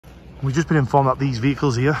We've just been informed that these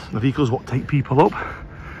vehicles here, the vehicles what take people up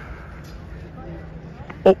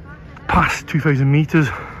past 2,000 meters.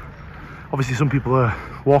 Obviously some people are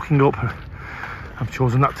walking up. I've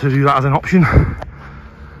chosen not to do that as an option.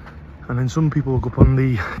 And then some people will go up on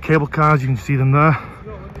the cable cars, you can see them there.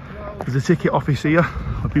 There's a ticket office here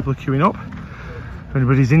where people are queuing up. If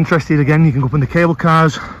anybody's interested, again, you can go up in the cable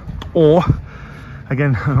cars, or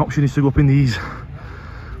again, an option is to go up in these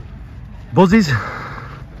buses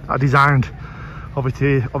that are designed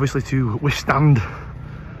obviously to withstand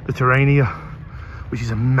the terrain here, which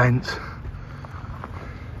is immense.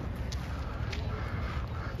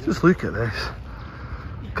 Just look at this.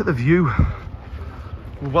 Look at the view.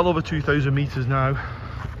 We're well over 2,000 meters now.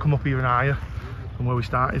 Come up even higher from where we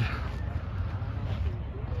started.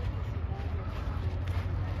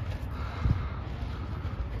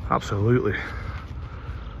 Absolutely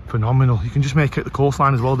phenomenal. You can just make out the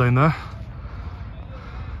coastline as well down there.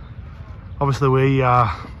 Obviously we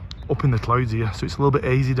are up in the clouds here, so it's a little bit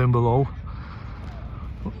hazy down below.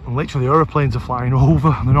 And literally the aeroplanes are flying over.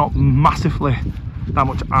 They're not massively that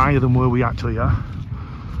much higher than where we actually are.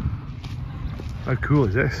 How cool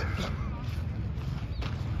is this?